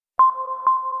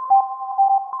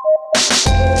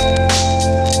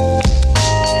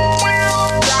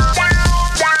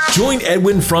Join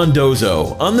Edwin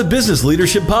Frondozo on the Business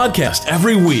Leadership Podcast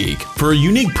every week for a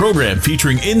unique program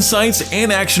featuring insights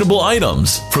and actionable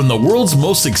items from the world's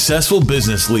most successful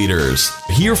business leaders.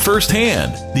 Hear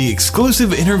firsthand the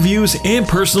exclusive interviews and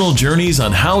personal journeys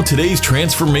on how today's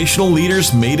transformational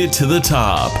leaders made it to the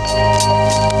top.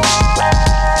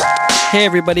 Hey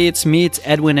everybody, it's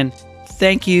Edwin, and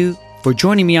thank you for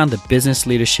joining me on the Business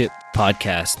Leadership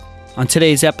Podcast. On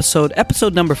today's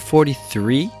episode number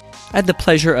 43, I had the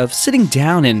pleasure of sitting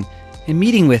down and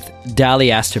meeting with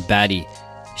Dalia Asterbadi.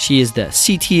 She is the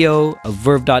CTO of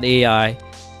Verve.ai,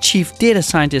 Chief Data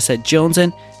Scientist at Jones,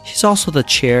 and she's also the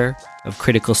Chair of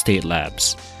Critical State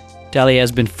Labs. Dalia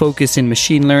has been focused in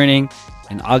machine learning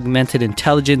and augmented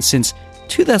intelligence since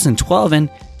 2012, and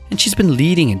she's been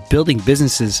leading and building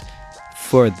businesses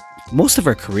for most of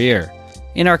her career.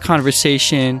 In our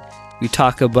conversation, we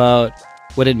talk about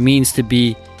what it means to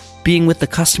being with the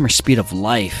customer speed of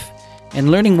life and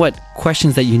learning what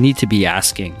questions that you need to be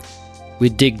asking. We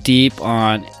dig deep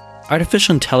on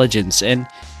artificial intelligence and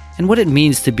what it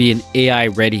means to be an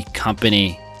AI-ready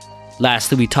company.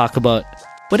 Lastly, we talk about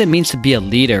what it means to be a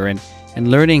leader and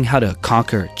learning how to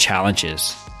conquer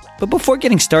challenges. But before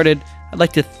getting started, I'd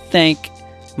like to thank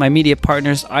my media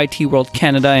partners, IT World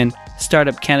Canada and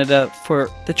Startup Canada, for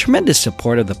the tremendous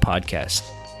support of the podcast.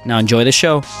 Now enjoy the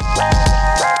show.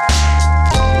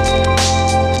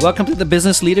 Welcome to the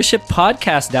Business Leadership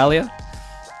Podcast, Dalia.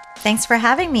 Thanks for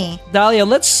having me.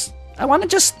 Dalia, I want to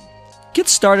just get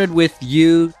started with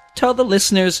you. Tell the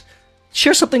listeners,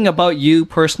 share something about you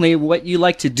personally, what you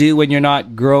like to do when you're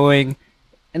not growing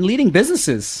and leading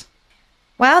businesses.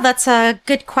 Wow, that's a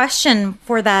good question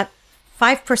for that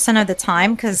 5% of the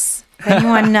time, because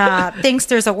anyone thinks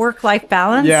there's a work-life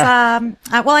balance. Yeah.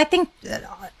 Well, I think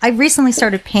I recently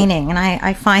started painting, and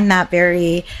I find that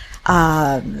very...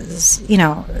 it's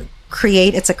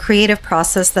a creative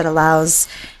process that allows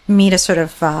me to sort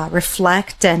of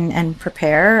reflect and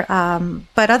prepare.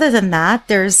 But other than that,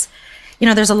 there's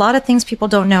a lot of things people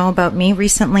don't know about me.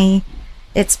 Recently,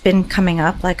 it's been coming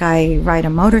up, like I ride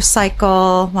a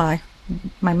motorcycle. Well,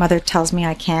 my mother tells me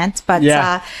I can't, but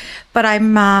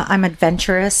I'm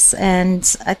adventurous,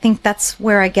 and I think that's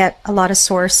where I get a lot of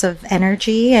source of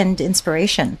energy and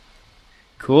inspiration.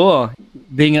 Cool.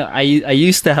 I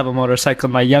used to have a motorcycle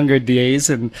in my younger days,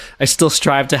 and I still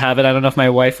strive to have it. I don't know if my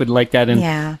wife would like that,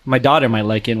 and my daughter might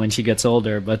like it when she gets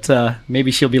older, but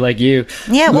maybe she'll be like you.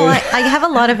 Yeah, well, I have a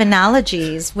lot of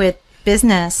analogies with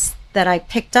business that I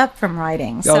picked up from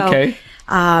riding. So, okay.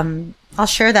 I'll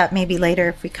share that maybe later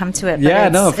if we come to it.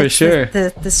 But for sure.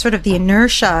 The sort of the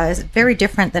inertia is very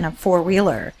different than a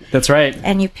four-wheeler. That's right.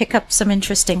 And you pick up some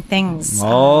interesting things.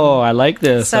 Oh, I like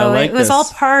this. So it was all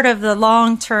part of the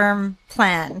long-term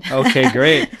plan. Okay,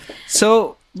 great.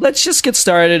 So let's just get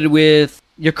started with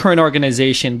your current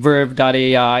organization,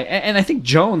 Verve.ai, and I think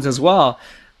Jones as well.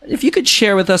 If you could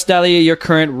share with us, Dalia, your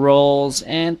current roles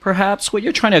and perhaps what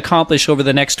you're trying to accomplish over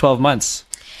the next 12 months.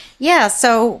 Yeah,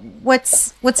 so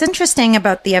what's interesting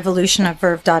about the evolution of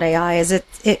Verve.ai is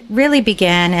it really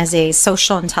began as a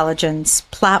social intelligence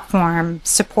platform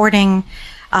supporting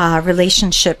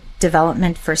relationship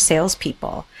development for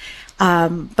salespeople.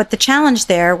 But the challenge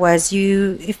there was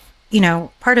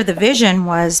part of the vision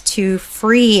was to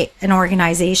free an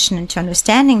organization into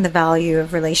understanding the value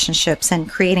of relationships and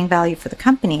creating value for the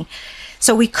company.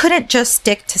 So we couldn't just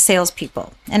stick to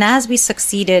salespeople. And as we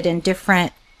succeeded in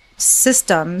different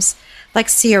systems like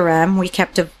CRM, we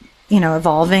kept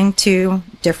evolving to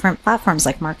different platforms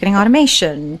like marketing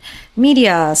automation,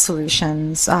 media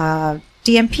solutions,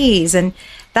 DMPs, and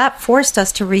that forced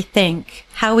us to rethink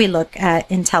how we look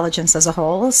at intelligence as a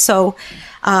whole. So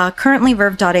currently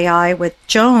Verve.ai with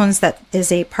Jones, that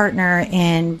is a partner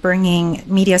in bringing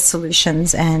media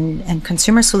solutions and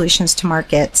consumer solutions to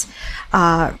market,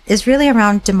 is really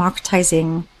around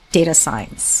democratizing data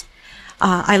science.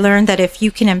 I learned that if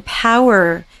you can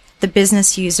empower the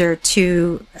business user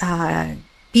to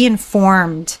be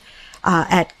informed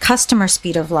at customer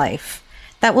speed of life,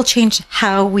 that will change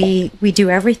how we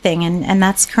do everything. And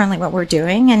that's currently what we're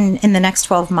doing. And in the next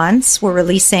 12 months, we're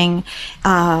releasing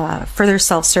further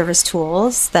self-service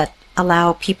tools that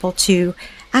allow people to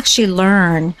actually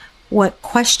learn what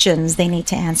questions they need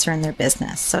to answer in their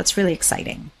business. So it's really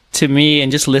exciting. To me,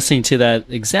 and just listening to that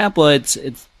example, it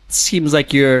seems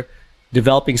like you're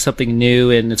developing something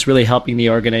new, and it's really helping the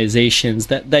organizations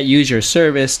that use your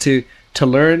service to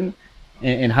learn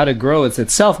and how to grow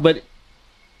itself. But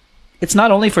it's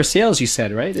not only for sales, you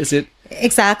said, right? Is it?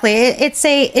 Exactly. It's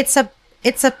a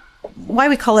why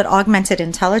we call it augmented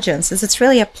intelligence is it's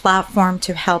really a platform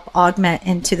to help augment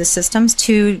into the systems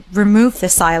to remove the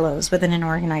silos within an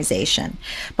organization.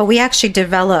 But we actually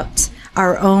developed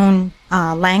our own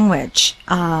language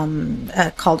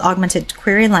called augmented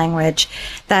query language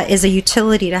that is a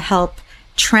utility to help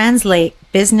translate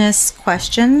business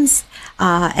questions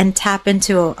and tap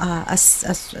into a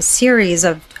series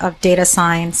of data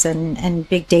science and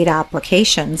big data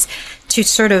applications to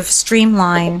sort of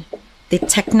streamline the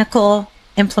technical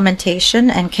implementation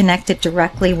and connect it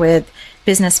directly with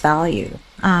business value.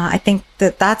 I think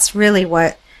that that's really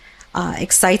what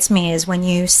excites me, is when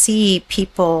you see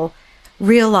people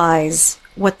realize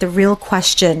what the real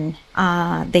question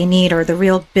they need or the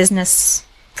real business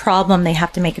problem they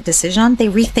have to make a decision on, they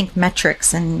rethink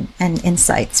metrics and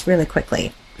insights really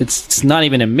quickly. It's not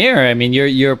even a mirror. I mean,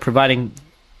 you're providing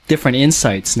different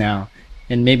insights now,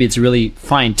 and maybe it's really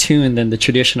fine-tuned than the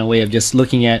traditional way of just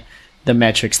looking at the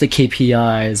metrics, the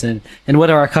KPIs, and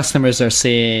what our customers are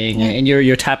saying, and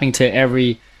you're tapping to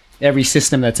every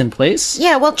system that's in place.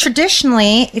 Yeah, well,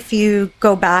 traditionally, if you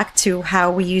go back to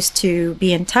how we used to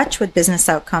be in touch with business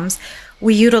outcomes,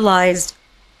 we utilized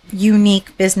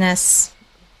unique business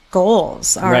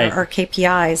goals or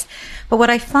KPIs. But what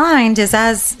I find is,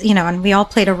 as you know, and we all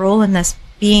played a role in this,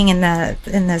 being in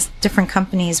the different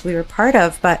companies we were part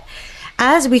of, but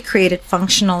as we created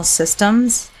functional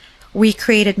systems, we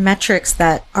created metrics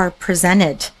that are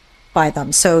presented by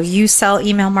them. So you sell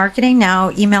email marketing,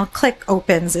 now email click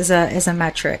opens is a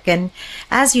metric. And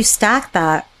as you stack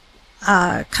that,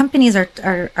 companies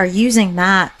are using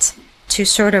that to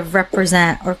sort of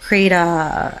represent or create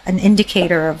an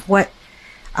indicator of what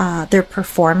their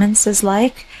performance is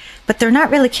like, but they're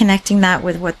not really connecting that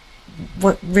with what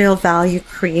real value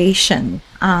creation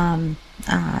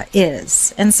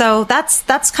is. And so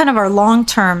that's kind of our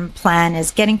long-term plan,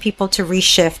 is getting people to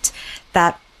reshift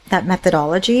that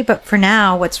methodology. But for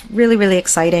now, what's really, really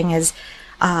exciting is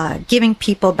giving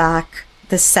people back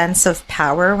the sense of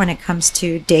power when it comes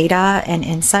to data and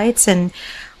insights. And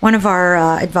one of our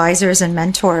advisors and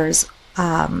mentors,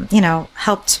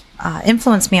 helped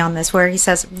influence me on this, where he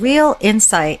says real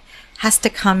insight has to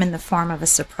come in the form of a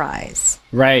surprise.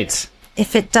 Right.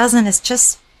 If it doesn't, it's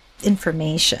just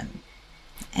information.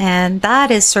 And that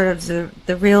is sort of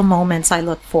the real moments I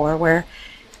look for, where,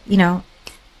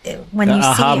 when the you see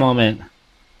aha moment.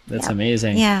 That's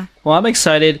amazing. Yeah. Well, I'm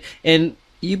excited. And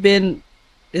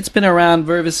it's been around.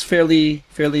 Verve is fairly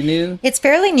new. It's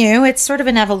fairly new. It's sort of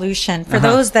an evolution. For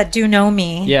those that do know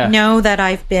me, know that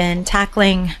I've been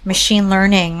tackling machine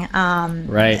learning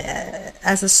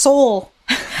as a soul.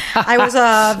 I was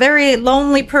a very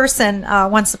lonely person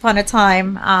once upon a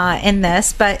time in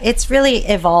this, but it's really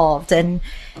evolved. And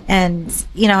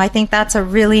I think that's a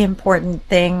really important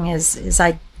thing, is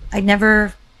I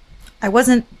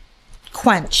wasn't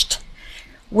quenched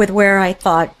with where I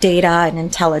thought data and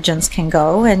intelligence can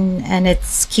go, and it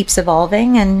keeps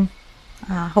evolving, and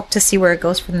hope to see where it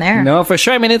goes from there. No, for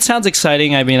sure. I mean, it sounds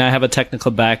exciting. I mean, I have a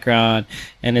technical background,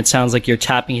 and it sounds like you're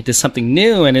tapping into something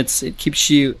new, and it keeps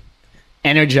you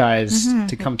energized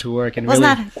to come to work. And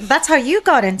that's how you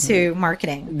got into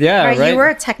marketing. Yeah, right. You were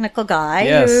a technical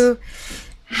guy who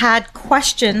had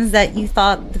questions that you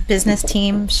thought the business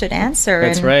team should answer.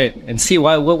 That's right. And see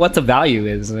what the value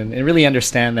is, and really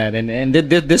understand that. And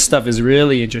this stuff is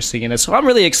really interesting. And so I'm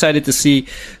really excited to see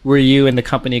where you and the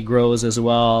company grows as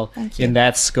well in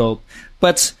that scope.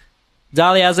 But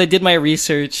Dalia, as I did my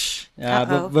research, my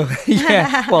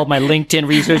LinkedIn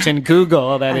research and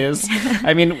Google, that is.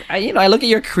 I mean, I look at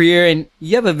your career, and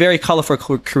you have a very colorful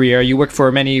career. You work for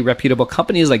many reputable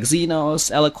companies like Xenos,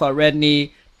 Eloqua,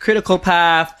 Redknee, Critical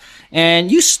Path,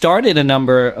 and you started a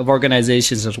number of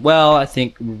organizations as well. I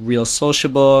think Real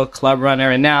Sociable, Club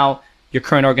Runner, and now your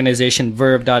current organization,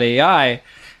 Verve.ai.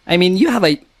 I mean, you have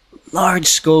a large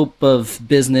scope of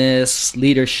business,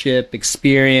 leadership,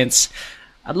 experience.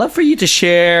 I'd love for you to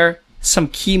share some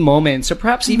key moments, or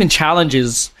perhaps even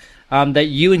challenges that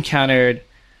you encountered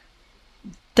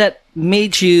that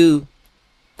made you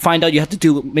find out you had to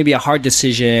do maybe a hard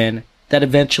decision that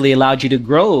eventually allowed you to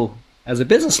grow as a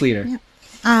business leader.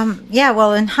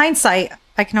 Well, in hindsight,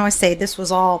 I can always say this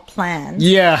was all planned.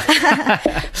 Yeah.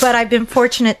 But I've been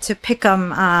fortunate to pick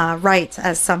them right,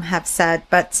 as some have said.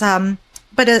 But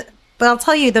I'll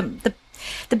tell you,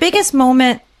 the biggest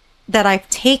moment that I've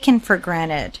taken for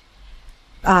granted,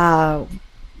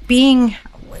 being,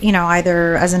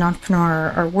 either as an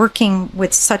entrepreneur or working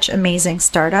with such amazing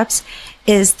startups,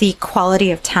 is the quality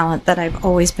of talent that I've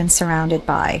always been surrounded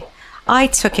by. I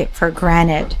took it for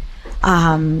granted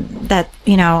that,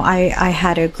 I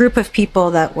had a group of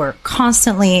people that were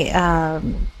constantly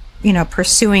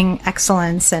pursuing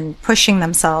excellence and pushing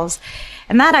themselves.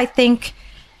 And that, I think,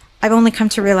 I've only come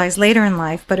to realize later in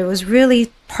life, but it was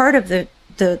really part of the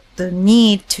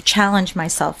need to challenge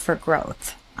myself for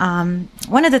growth.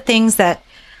 One of the things that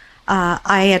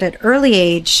I, at an early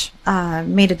age,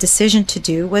 made a decision to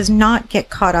do was not get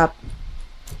caught up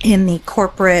in the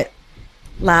corporate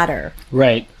ladder.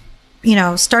 Right.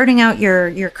 Starting out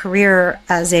your career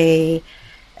as an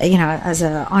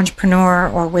entrepreneur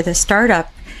or with a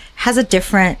startup has a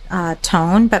different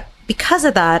tone. But because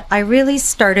of that, I really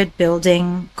started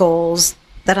building goals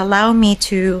that allow me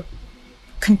to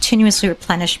continuously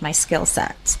replenish my skill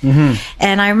sets. Mm-hmm.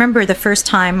 And I remember the first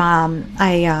time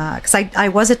because I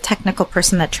was a technical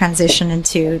person that transitioned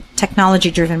into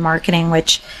technology-driven marketing,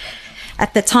 which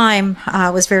at the time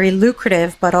was very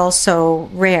lucrative, but also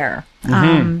rare.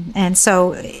 Mm-hmm. And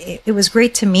so it was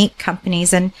great to meet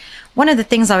companies. And one of the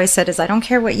things I always said is, I don't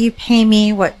care what you pay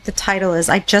me, what the title is.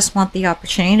 I just want the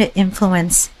opportunity to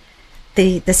influence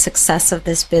the success of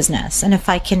this business. And if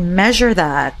I can measure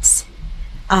that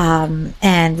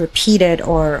and repeat it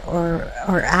or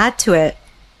add to it,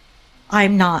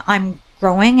 I'm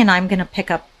growing, and I'm going to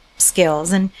pick up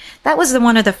skills. And that was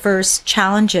one of the first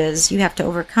challenges you have to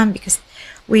overcome, because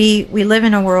we live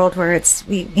in a world where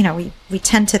we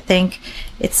tend to think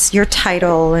it's your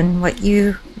title and what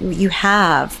you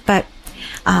have. But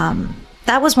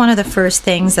that was one of the first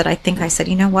things that I think I said,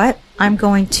 you know what, I'm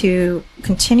going to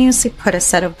continuously put a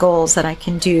set of goals that I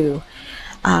can do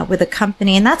with a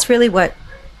company. And that's really what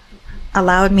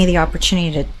allowed me the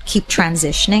opportunity to keep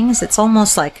transitioning. It's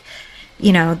almost like,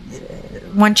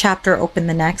 one chapter opened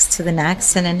the next to the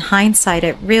next. And in hindsight,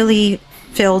 it really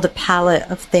filled a palette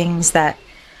of things that,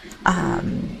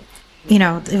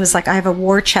 it was like I have a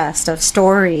war chest of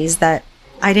stories that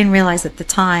I didn't realize at the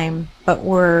time, but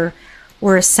were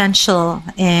essential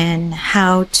in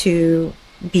how to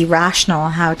be rational,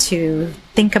 how to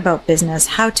think about business,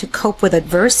 how to cope with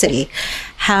adversity,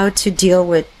 how to deal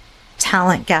with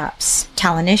talent gaps,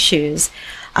 talent issues.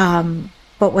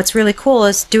 But what's really cool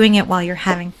is doing it while you're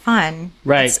having fun.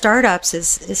 Right. And startups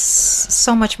is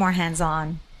so much more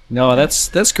hands-on. No,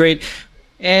 that's great.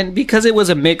 And because it was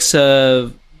a mix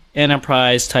of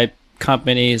enterprise type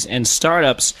companies and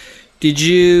startups, did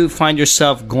you find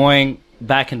yourself going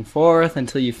back and forth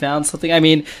until you found something? I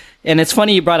mean, and it's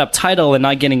funny you brought up title and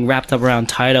not getting wrapped up around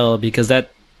title, because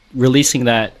that releasing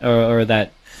that or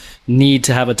that need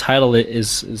to have a title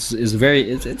is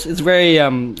very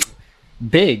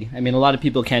big. I mean, a lot of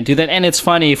people can't do that. And it's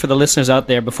funny for the listeners out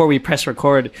there, before we press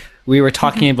record, we were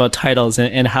talking about titles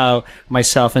and how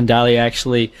myself and Dalia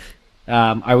actually,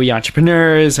 are we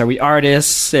entrepreneurs? Are we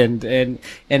artists? And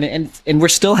we're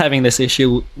still having this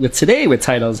issue with today with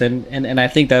titles. And I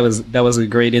think that was a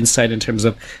great insight in terms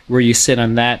of where you sit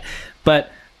on that.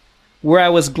 But where I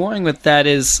was going with that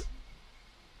is,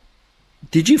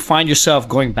 did you find yourself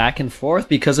going back and forth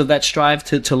because of that strive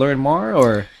to learn more,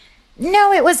 or?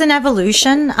 No, it was an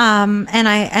evolution.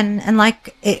 And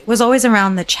like, it was always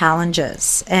around the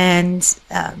challenges. And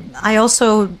I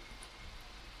also,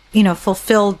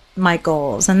 fulfilled my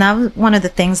goals. And that was one of the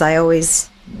things I always,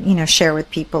 share with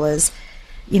people is,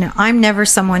 I'm never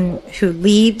someone who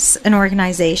leaves an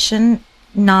organization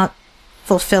not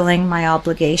fulfilling my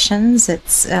obligations.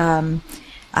 It's,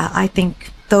 I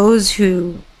think those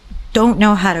who don't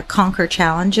know how to conquer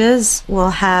challenges will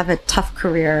have a tough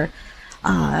career,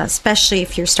 especially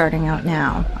if you're starting out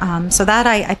now. So that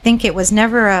I think it was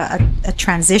never a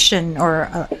transition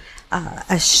or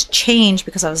a change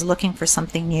because I was looking for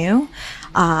something new.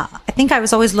 I think I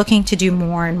was always looking to do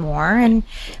more and more. And,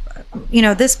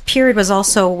 this period was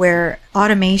also where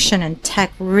automation and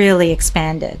tech really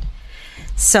expanded.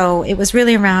 So it was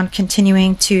really around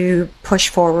continuing to push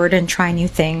forward and try new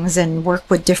things and work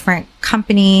with different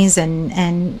companies.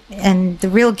 And the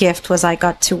real gift was I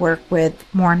got to work with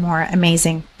more and more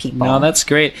amazing people. No, that's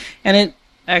great. And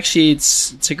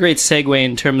it's a great segue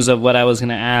in terms of what I was going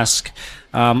to ask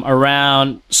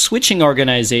around switching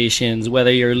organizations,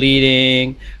 whether you're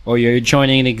leading or you're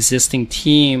joining an existing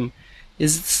team.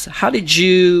 How did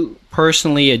you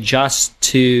personally adjust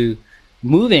to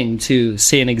moving to,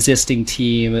 say, an existing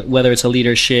team, whether it's a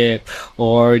leadership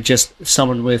or just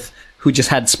someone who just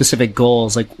had specific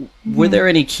goals? Like, were there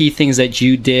any key things that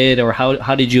you did, or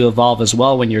how did you evolve as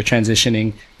well when you're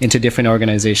transitioning into different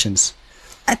organizations?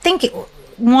 I think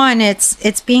one,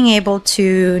 it's being able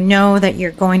to know that you're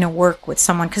going to work with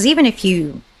someone, because even if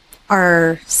you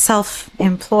are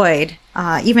self-employed,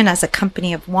 even as a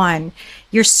company of one,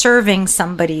 you're serving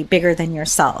somebody bigger than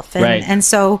yourself. And, right. And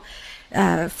so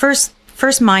first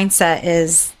mindset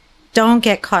is, don't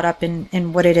get caught up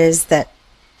in what it is that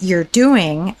you're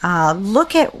doing,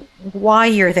 look at why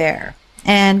you're there.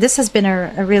 And this has been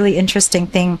a really interesting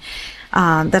thing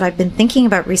that I've been thinking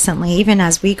about recently, even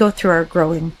as we go through our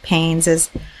growing pains, is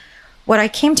what I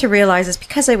came to realize is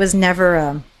because I was never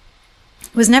an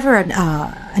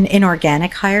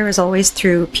inorganic hire. It was always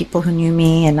through people who knew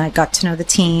me, and I got to know the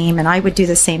team, and I would do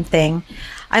the same thing.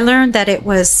 I learned that it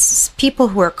was people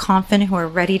who are confident, who are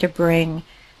ready to bring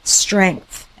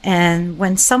strength. And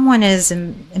when someone is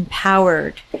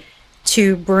empowered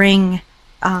to bring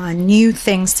new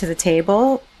things to the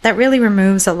table, that really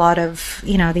removes a lot of,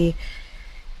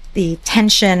 the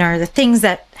tension or the things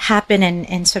that happen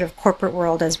in sort of corporate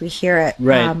world as we hear it.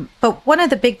 Right. But one of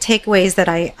the big takeaways that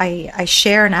I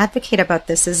share and advocate about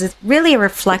this is it's really a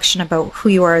reflection about who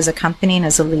you are as a company and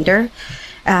as a leader.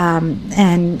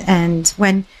 And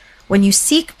when you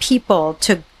seek people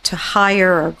to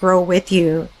hire or grow with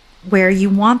you, where you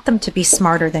want them to be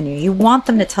smarter than you want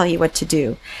them to tell you what to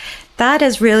do, that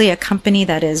is really a company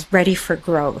that is ready for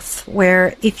growth.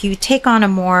 Where if you take on a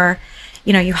more,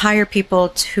 you hire people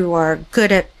who are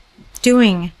good at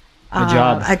doing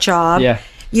a job, yeah.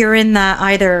 You're in that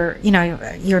either,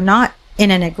 you're not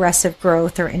in an aggressive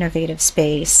growth or innovative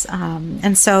space.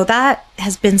 And so that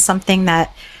has been something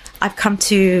that I've come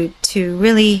to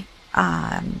really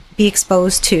be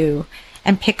exposed to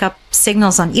and pick up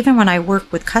signals on, even when I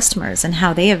work with customers and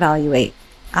how they evaluate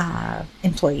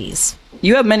employees.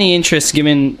 You have many interests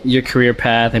given your career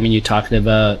path. I mean, you talked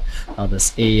about all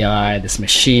this AI, this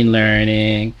machine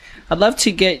learning. I'd love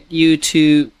to get you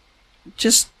to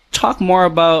just talk more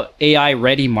about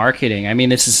AI-ready marketing. I mean,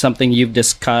 this is something you've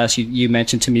discussed. You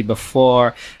mentioned to me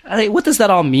before. What does that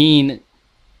all mean?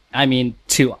 I mean,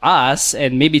 to us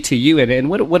and maybe to you, and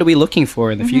what are we looking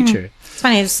for in the future? It's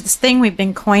funny, it's this thing we've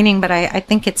been coining, but I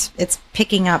think it's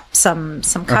picking up some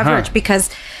coverage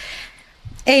because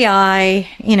AI,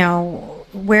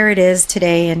 where it is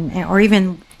today, or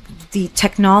even the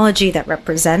technology that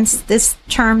represents this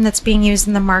term that's being used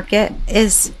in the market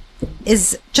is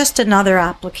just another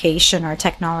application or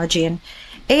technology. And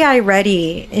AI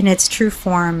ready in its true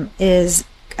form is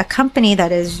a company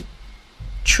that is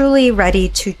truly ready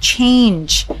to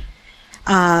change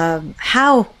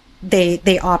how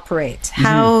they operate,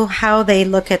 how they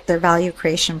look at their value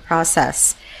creation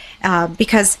process.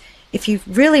 Because if you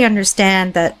really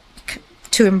understand that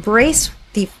to embrace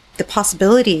the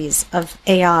possibilities of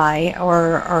AI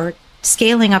or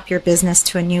scaling up your business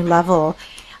to a new level,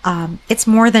 it's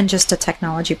more than just a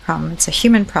technology problem. It's a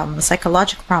human problem, a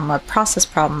psychological problem, a process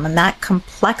problem, and that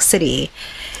complexity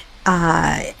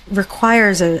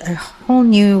requires a whole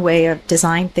new way of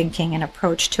design thinking and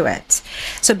approach to it.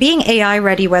 So being AI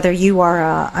ready, whether you are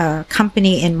a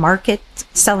company in market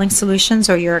selling solutions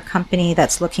or you're a company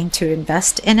that's looking to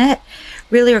invest in it,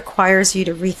 really requires you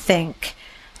to rethink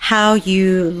how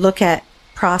you look at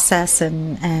process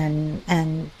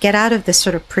and get out of this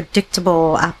sort of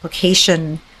predictable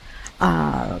application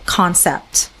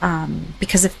concept.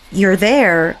 Because if you're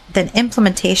there, then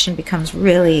implementation becomes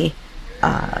really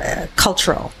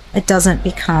cultural. It doesn't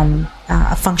become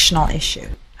a functional issue.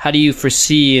 How do you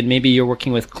foresee, and maybe you're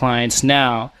working with clients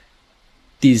now,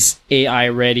 these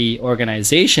AI-ready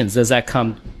organizations? Does that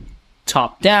come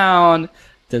top down?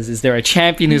 Is there a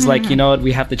champion who's like, you know what,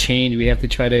 we have to change, we have to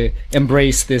try to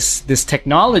embrace this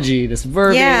technology, this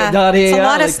verb? Yeah, it's a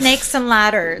lot of snakes and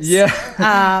ladders.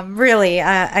 Yeah. Really,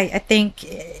 I think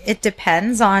it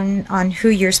depends on who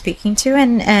you're speaking to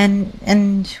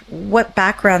and what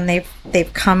background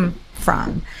they've come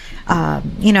from.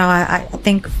 I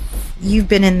think we've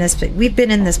been in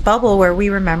this bubble where we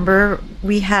remember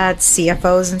we had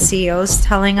CFOs and CEOs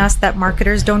telling us that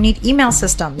marketers don't need email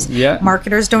systems. Yeah.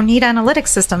 Marketers don't need analytics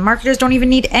systems. Marketers don't even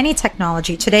need any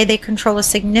technology. Today they control a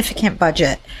significant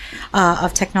budget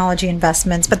of technology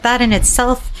investments, but that in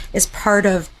itself is part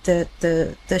of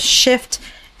the shift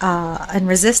and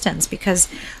resistance, because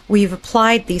we've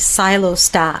applied these silo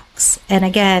stacks. And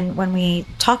again, when we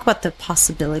talk about the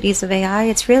possibilities of AI,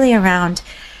 it's really around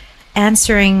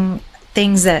answering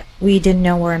things that we didn't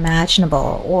know were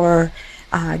imaginable, or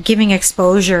giving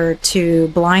exposure to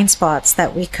blind spots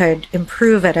that we could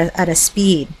improve at a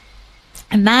speed.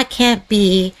 And that can't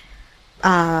be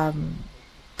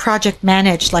project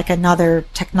managed like another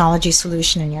technology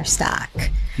solution in your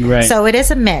stack. Right. So it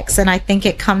is a mix, and I think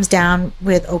it comes down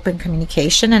with open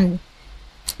communication and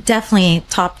definitely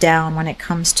top down when it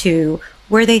comes to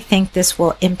where they think this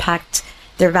will impact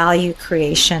their value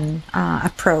creation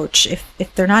approach.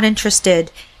 If they're not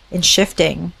interested in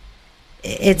shifting,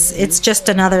 it's just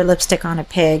another lipstick on a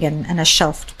pig and a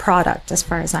shelved product, as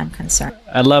far as I'm concerned.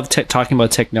 I love talking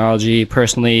about technology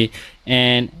personally,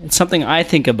 and it's something I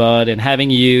think about, and having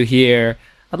you here,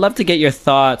 I'd love to get your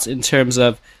thoughts in terms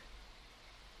of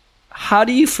how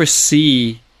do you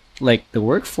foresee like the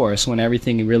workforce when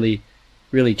everything really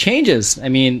changes? I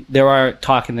mean, there are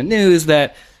talk in the news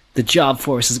that the job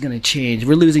force is going to change.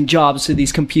 We're losing jobs to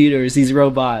these computers, these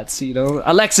robots,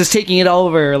 Alexa's taking it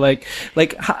over.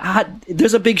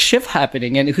 There's a big shift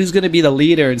happening, and who's going to be the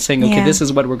leader and saying, okay, this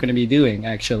is what we're going to be doing,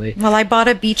 actually? Well, I bought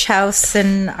a beach house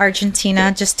in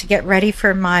Argentina just to get ready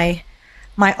for my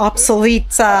obsolete.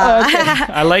 Okay.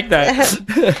 I like that.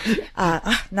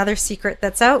 Another secret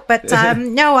that's out. But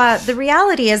no, the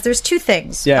reality is there's two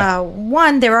things. Yeah.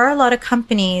 One, there are a lot of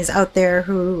companies out there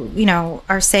who,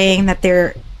 are saying that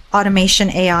they're automation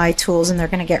AI tools and they're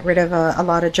going to get rid of a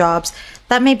lot of jobs.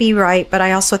 That may be right, but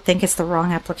I also think it's the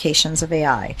wrong applications of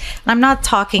AI. And I'm not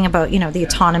talking about, the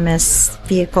autonomous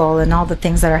vehicle and all the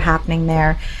things that are happening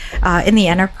there. In the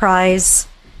enterprise,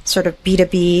 sort of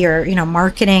B2B or,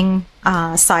 marketing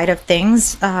side of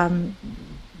things,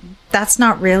 that's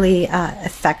not really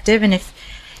effective.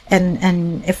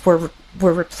 And if we're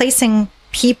replacing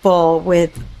people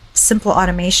with simple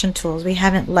automation tools, we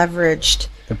haven't leveraged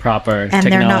the proper and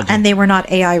technology. they were not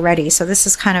AI ready. So this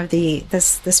is kind of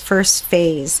this first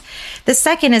phase. The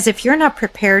second is if you're not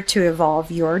prepared to evolve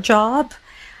your job,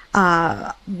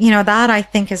 that I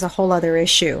think is a whole other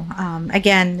issue.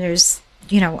 Again, there's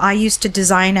I used to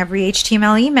design every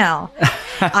HTML email.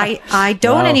 I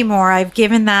don't anymore. I've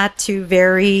given that to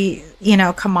very,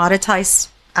 commoditized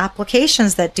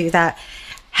applications that do that.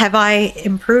 Have I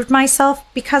improved myself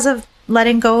because of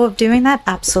letting go of doing that?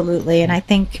 Absolutely. And I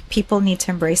think people need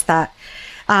to embrace that.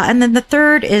 And then the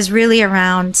third is really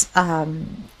around,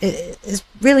 is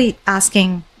really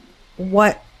asking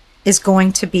what is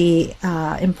going to be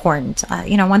important.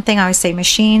 One thing I always say,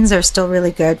 machines are still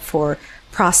really good for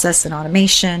process and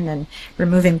automation and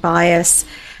removing bias.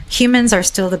 Humans are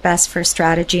still the best for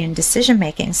strategy and decision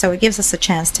making. So it gives us a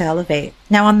chance to elevate.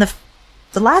 Now, on the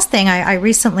last thing I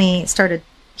recently started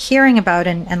hearing about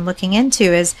and looking into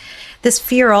is this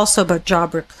fear also about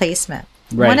job replacement.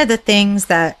 Right. One of the things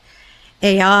that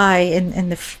AI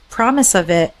and the promise of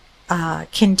it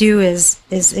can do is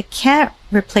it can't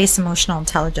replace emotional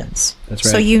intelligence. That's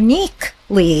right. So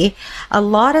uniquely, a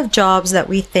lot of jobs that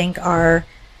we think are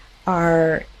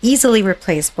easily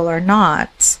replaceable are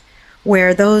not,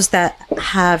 where those that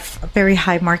have a very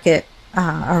high market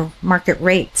or market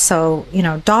rate. So,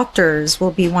 doctors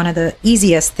will be one of the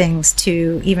easiest things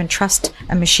to even trust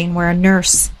a machine, where a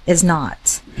nurse is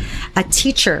not, a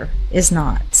teacher is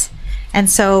not. And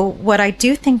so what I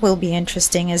do think will be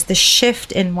interesting is the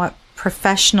shift in what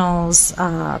professionals'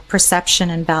 perception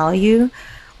and value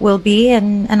will be.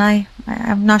 And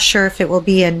I'm not sure if it will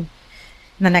be in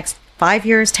the next 5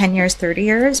 years, 10 years, 30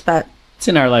 years, but it's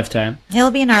in our lifetime.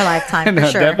 It'll be in our lifetime, for No,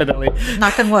 sure. Definitely.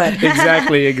 Knock on wood.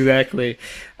 Exactly.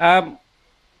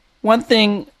 One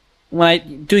thing,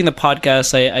 when doing the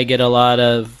podcast, I get a lot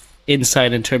of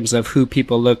insight in terms of who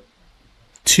people look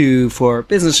to for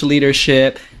business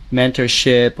leadership,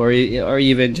 mentorship, or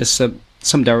even just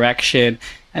some direction.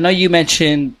 I know you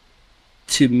mentioned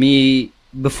to me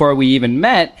before we even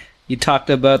met, you talked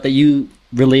about that you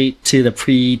relate to the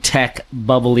pre-tech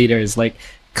bubble leaders like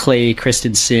Clay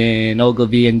Christensen,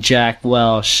 Ogilvy, and Jack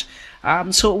Welch.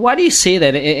 So why do you say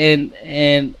that,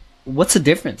 and what's the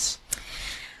difference?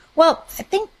 Well, I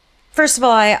think, first of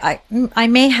all, I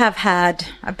may have had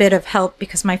a bit of help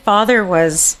because my father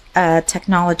was a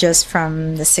technologist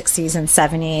from the 60s and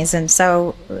 70s. And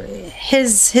so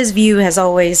his view has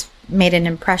always made an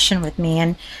impression with me.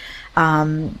 And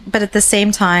but at the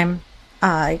same time,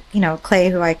 Clay,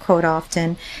 who I quote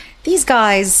often, these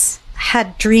guys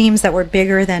had dreams that were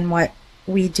bigger than what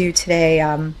we do today.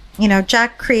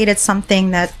 Jack created something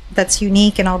that's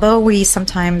unique. And although we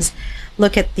sometimes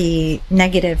look at the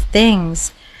negative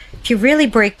things, if you really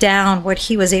break down what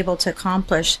he was able to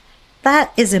accomplish,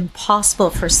 that is impossible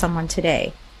for someone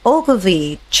today.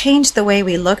 Ogilvy changed the way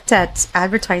we looked at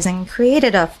advertising and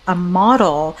created a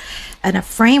model and a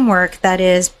framework that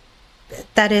is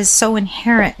so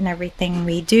inherent in everything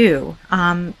we do.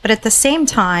 But at the same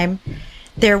time,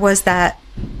 there was that,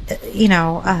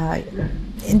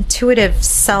 intuitive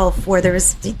self where there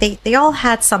was, they all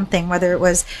had something, whether it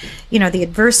was, the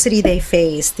adversity they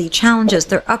faced, the challenges,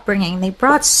 their upbringing. They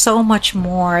brought so much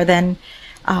more than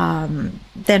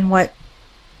what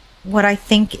I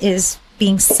think is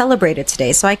being celebrated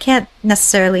today. So I can't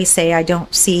necessarily say I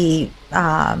don't see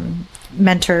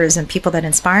mentors and people that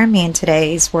inspire me in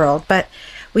today's world, but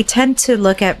we tend to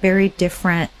look at very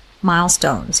different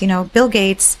milestones. Bill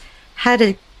Gates had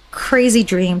a crazy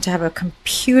dream to have a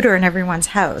computer in everyone's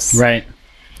house. Right.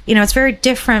 It's very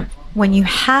different when you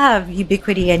have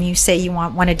ubiquity and you say you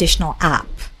want one additional app.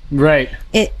 Right.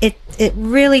 It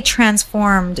really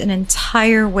transformed an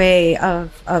entire way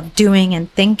of doing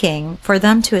and thinking for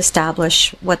them to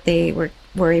establish what they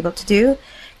were able to do.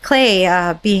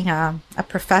 Clay, being a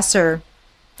professor,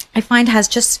 I find has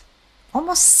just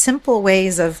almost simple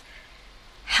ways of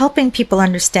helping people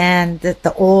understand that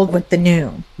the old with the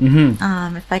new.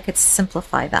 If I could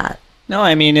simplify that. No,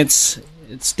 I mean it's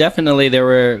definitely, there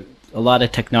were a lot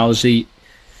of technology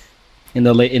in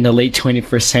the late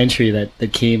 21st century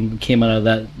that came out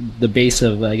of the base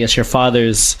of, I guess, your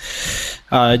father's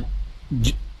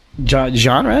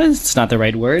genre. It's not the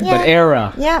right word, but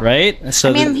era. Yeah. Right. So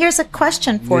I mean, here's a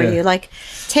question for you. Like,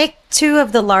 take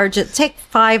take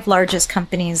 5 largest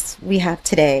companies we have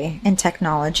today in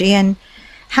technology, and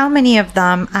how many of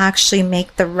them actually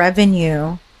make the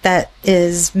revenue that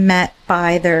is met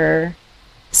by their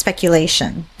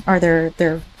speculation or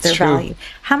their value?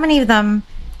 How many of them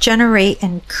generate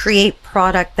and create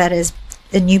product that is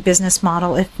a new business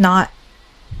model, if not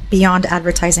beyond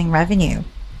advertising revenue?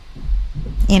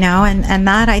 You know, and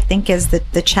that, I think, is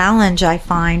the challenge I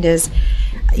find is,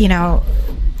 you know,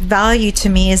 value to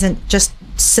me isn't just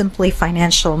simply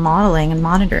financial modeling and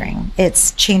monitoring.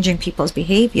 It's changing people's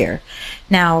behavior.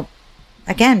 Now,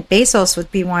 again, Bezos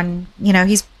would be one. You know,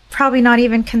 he's probably not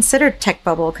even considered tech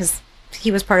bubble because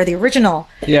he was part of the original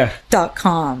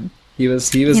 .com. He was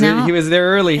there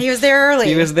early. He was there early.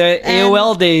 He was there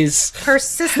AOL days.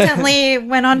 Persistently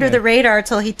went under the radar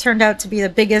till he turned out to be the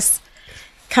biggest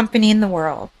company in the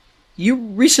world. You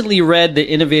recently read The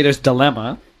Innovator's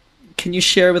Dilemma. Can you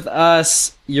share with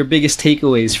us your biggest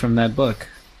takeaways from that book?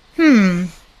 We'd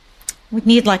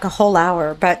need like a whole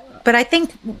hour, but I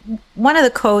think one of the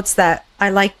quotes that I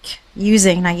like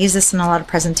using, and I use this in a lot of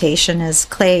presentation, is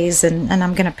Clay's, and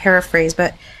I'm going to paraphrase,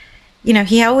 but you know,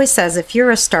 he always says, if you're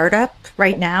a startup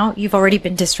right now, you've already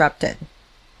been disrupted.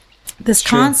 This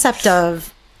concept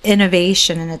of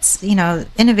innovation, and it's, you know,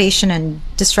 innovation and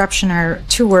disruption are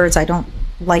 2 words I don't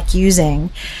like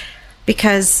using,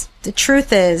 because the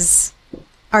truth is,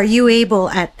 are you able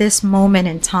at this moment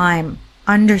in time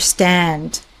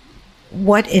understand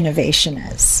what innovation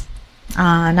is?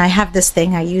 And I have this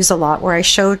thing I use a lot where I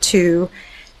show two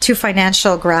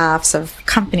financial graphs of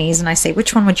companies, and I say,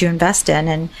 which one would you invest in?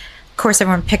 And of course,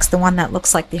 everyone picks the one that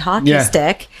looks like the hockey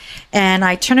stick. And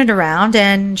I turn it around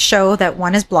and show that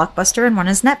one is Blockbuster and one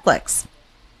is Netflix.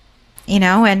 You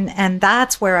know, and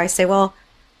that's where I say, well,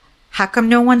 how come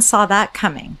no one saw that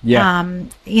coming?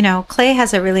 You know, Clay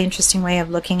has a really interesting way of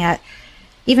looking at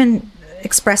even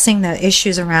expressing the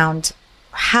issues around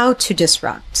how to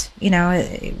disrupt. You know,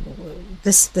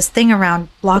 this thing around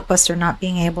Blockbuster not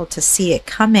being able to see it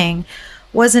coming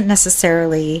wasn't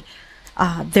necessarily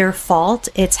their fault.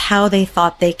 It's how they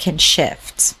thought they can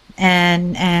shift,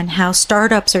 and how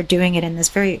startups are doing it in this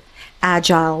very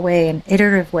agile way and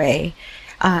iterative way.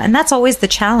 And that's always the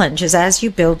challenge, is as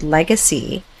you build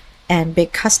legacy and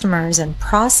big customers and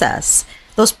process,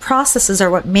 those processes are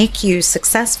what make you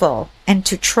successful. And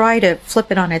to try to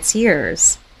flip it on its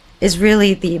ears is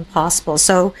really the impossible.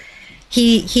 So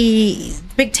he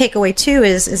big takeaway too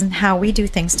is in how we do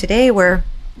things today, where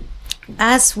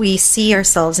as we see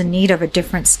ourselves in need of a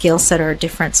different skill set or a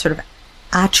different sort of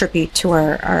attribute to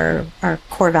our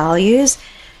core values,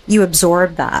 you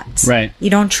absorb that. Right. You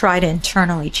don't try to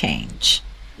internally change.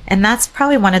 And that's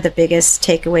probably one of the biggest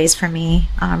takeaways for me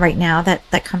right now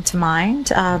that come to mind.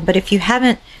 But if you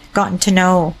haven't gotten to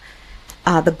know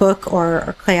the book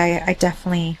or Clay, I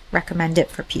definitely recommend it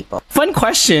for people. Fun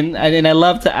question, and I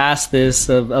love to ask this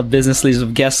of business leaders,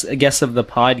 of guests of the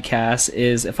podcast,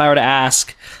 is if I were to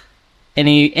ask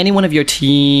any one of your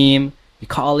team, your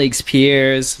colleagues,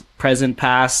 peers, present,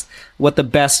 past, what the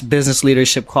best business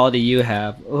leadership quality you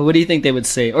have, what do you think they would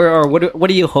say? Or what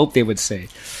do you hope they would say?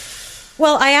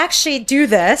 Well, I actually do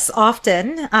this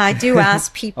often. I do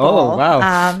ask people. Oh,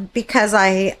 wow. Because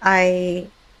I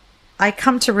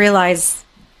come to realize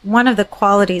one of the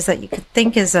qualities that you could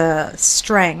think is a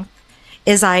strength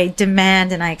is I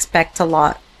demand and I expect a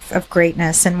lot of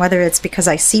greatness. And whether it's because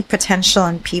I see potential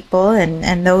in people,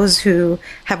 and those who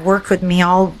have worked with me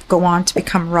all go on to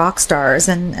become rock stars.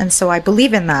 And so I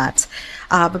believe in that.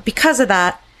 But because of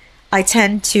that, I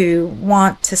tend to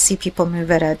want to see people move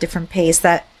at a different pace.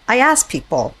 That I ask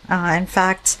people. In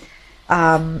fact,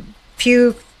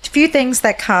 few things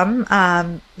that come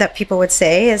that people would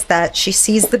say is that she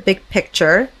sees the big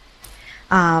picture,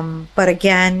 but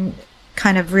again,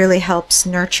 kind of really helps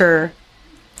nurture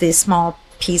the small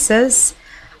pieces.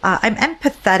 I'm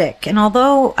empathetic, and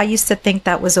although I used to think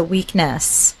that was a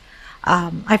weakness,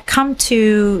 I've come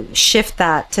to shift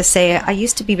that to say I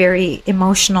used to be very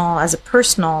emotional as a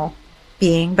personal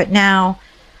being, but now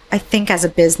I think as a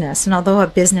business, and although a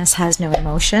business has no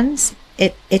emotions,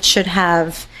 it should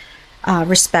have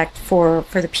respect for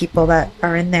the people that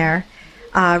are in there.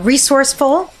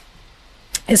 Resourceful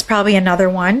is probably another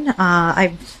one.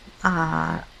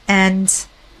 And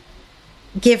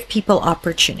give people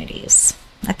opportunities.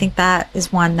 I think that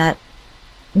is one that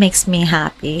makes me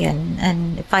happy.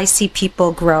 And if I see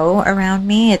people grow around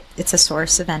me, it's a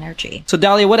source of energy. So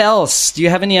Dalia, what else? Do you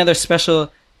have any other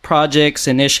special projects,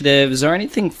 initiatives, or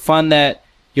anything fun that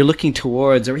you're looking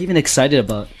towards or even excited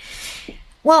about?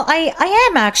 Well, I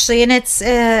am actually, and it's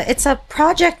a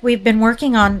project we've been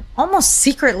working on almost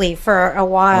secretly for a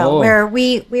while, where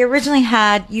we originally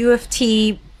had U of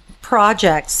T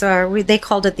projects, or they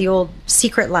called it the old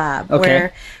secret lab,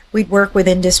 where we'd work with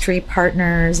industry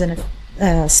partners and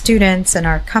students and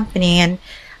our company, and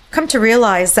come to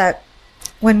realize that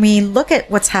when we look at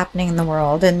what's happening in the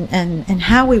world and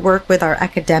how we work with our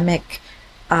academic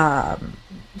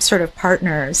sort of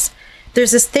partners,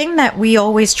 there's this thing that we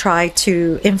always try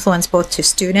to influence both to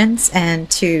students and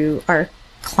to our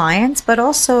clients, but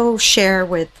also share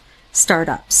with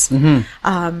startups.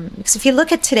 Because if you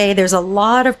look at today, there's a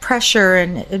lot of pressure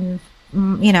and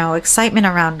excitement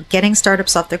around getting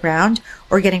startups off the ground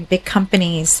or getting big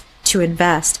companies to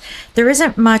invest. There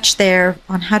isn't much there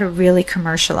on how to really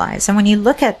commercialize. And when you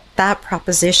look at that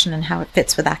proposition and how it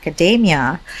fits with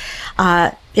academia,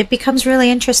 it becomes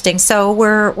really interesting. So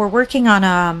we're working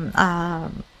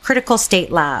on critical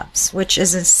state labs, which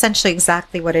is essentially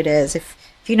exactly what it is. If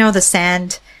you know the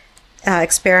sand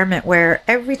experiment, where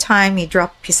every time you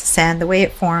drop a piece of sand, the way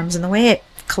it forms and the way it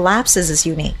collapses is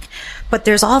unique. But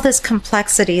there's all this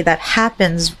complexity that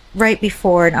happens right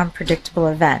before an unpredictable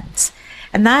event.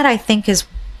 And that, I think, is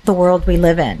the world we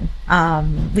live in.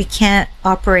 We can't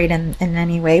operate in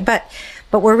any way, but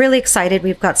we're really excited.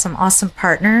 We've got some awesome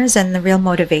partners, and the real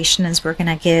motivation is we're going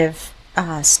to give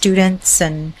students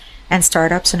and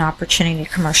startups an opportunity to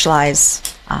commercialize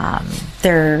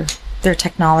their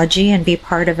technology and be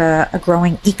part of a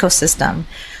growing ecosystem,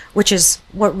 which is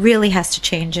what really has to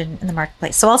change in the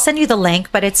marketplace. So I'll send you the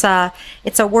link, but it's a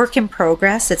work in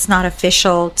progress. It's not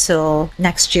official till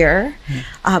next year.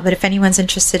 But if anyone's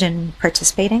interested in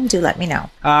participating, do let me know.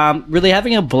 Really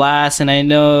having a blast, and I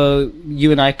know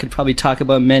you and I could probably talk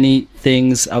about many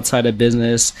things outside of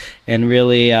business and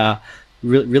really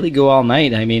really go all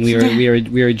night. I mean,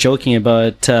 we were joking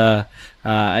about.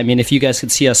 I mean, if you guys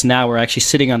could see us now, we're actually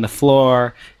sitting on the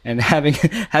floor and having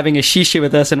a shisha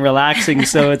with us and relaxing.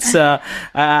 So it's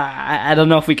I don't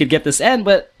know if we could get this end,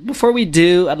 but before we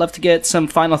do, I'd love to get some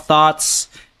final thoughts,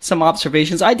 some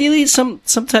observations, ideally some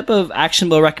type of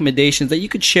actionable recommendations that you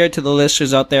could share to the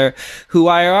listeners out there who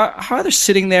are either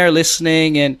sitting there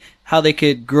listening and how they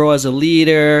could grow as a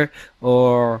leader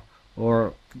or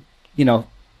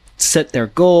set their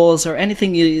goals or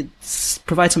anything. You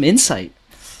provide some insight.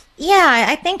 Yeah,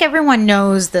 I think everyone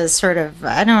knows the sort of,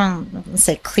 I don't want to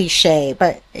say cliche,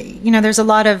 but, there's a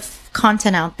lot of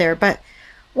content out there. But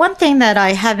one thing that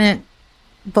I haven't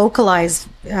vocalized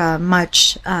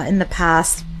much in the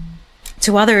past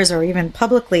to others or even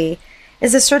publicly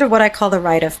is this sort of what I call the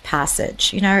rite of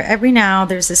passage. Every now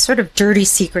there's this sort of dirty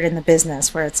secret in the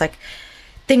business where it's like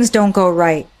things don't go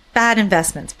right, bad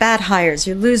investments, bad hires,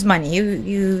 you lose money,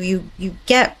 you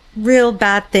get real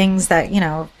bad things that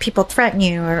people threaten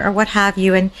you or what have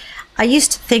you. And I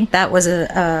used to think that was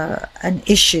an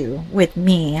issue with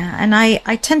me, and I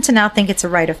tend to now think it's a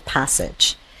rite of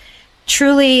passage.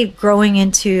 Truly growing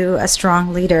into a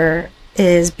strong leader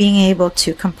is being able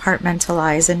to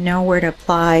compartmentalize and know where to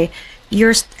apply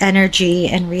your energy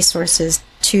and resources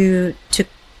to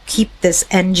keep this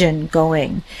engine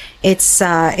going. It's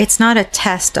not a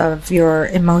test of your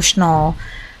emotional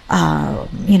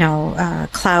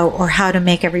clout or how to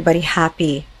make everybody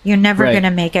happy. You're never going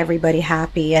to make everybody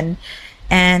happy. And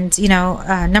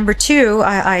number two,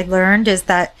 I learned is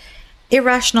that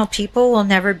irrational people will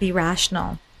never be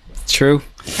rational. True.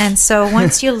 And so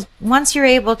once you're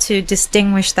able to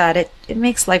distinguish that, it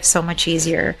makes life so much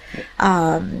easier.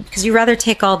 Because you rather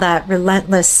take all that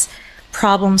relentless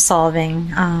problem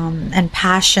solving and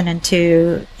passion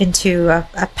into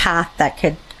a path that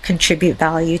could contribute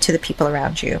value to the people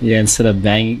around you. Yeah, instead of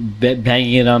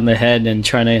banging it on the head and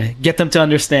trying to get them to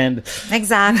understand.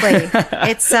 Exactly.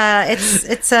 It's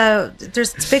a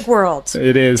big world.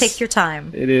 It is. Take your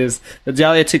time. It is.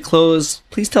 Dalia, to close,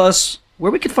 please tell us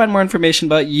where we can find more information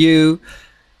about you,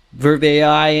 Verve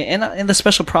AI, and the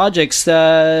special projects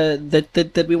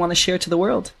that we want to share to the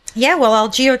world. Yeah, well, I'll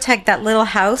geotech that little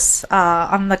house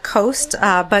on the coast.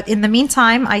 But in the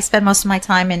meantime, I spend most of my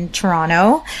time in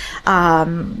Toronto.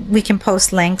 We can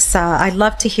post links. I'd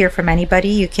love to hear from anybody.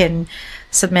 You can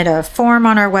submit a form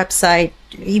on our website,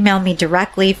 email me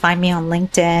directly, find me on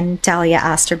LinkedIn, Dalia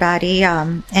Asterbadi,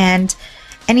 and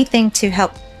anything to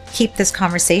help keep this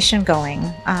conversation going.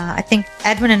 I think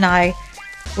Edwin and I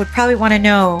would probably want to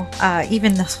know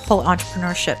even the whole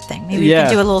entrepreneurship thing. Maybe we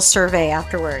can do a little survey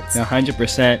afterwards.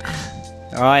 100%.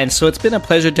 All right, and so it's been a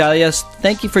pleasure, Dalia.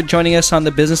 Thank you for joining us on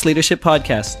the Business Leadership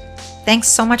Podcast. Thanks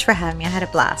so much for having me. I had a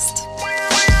blast.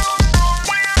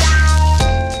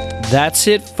 That's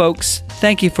it, folks.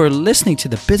 Thank you for listening to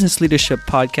the Business Leadership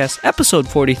Podcast, episode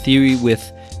 43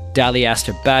 with Dalia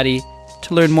Asterbadi.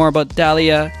 To learn more about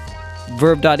Dalia,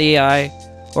 Verb.ai,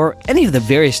 or any of the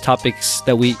various topics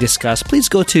that we discuss, please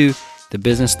go to the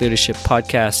Business Leadership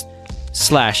Podcast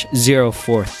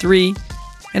 /043.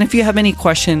 And if you have any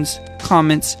questions,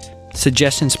 comments,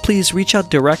 suggestions, please reach out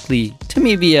directly to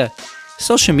me via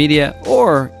social media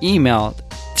or email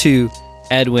to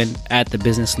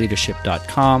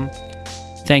edwin@thebusinessleadership.com.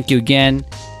 Thank you again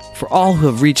for all who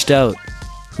have reached out,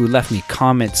 who left me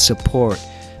comments, support.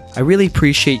 I really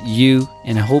appreciate you,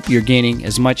 and I hope you're gaining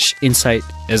as much insight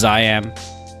as I am.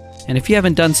 And if you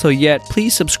haven't done so yet,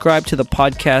 please subscribe to the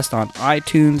podcast on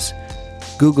iTunes,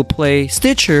 Google Play,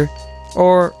 Stitcher,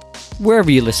 or wherever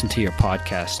you listen to your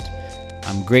podcast.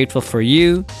 I'm grateful for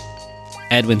you.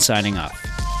 Edwin signing off.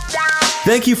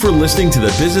 Thank you for listening to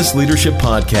the Business Leadership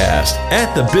Podcast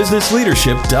at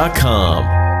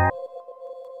thebusinessleadership.com.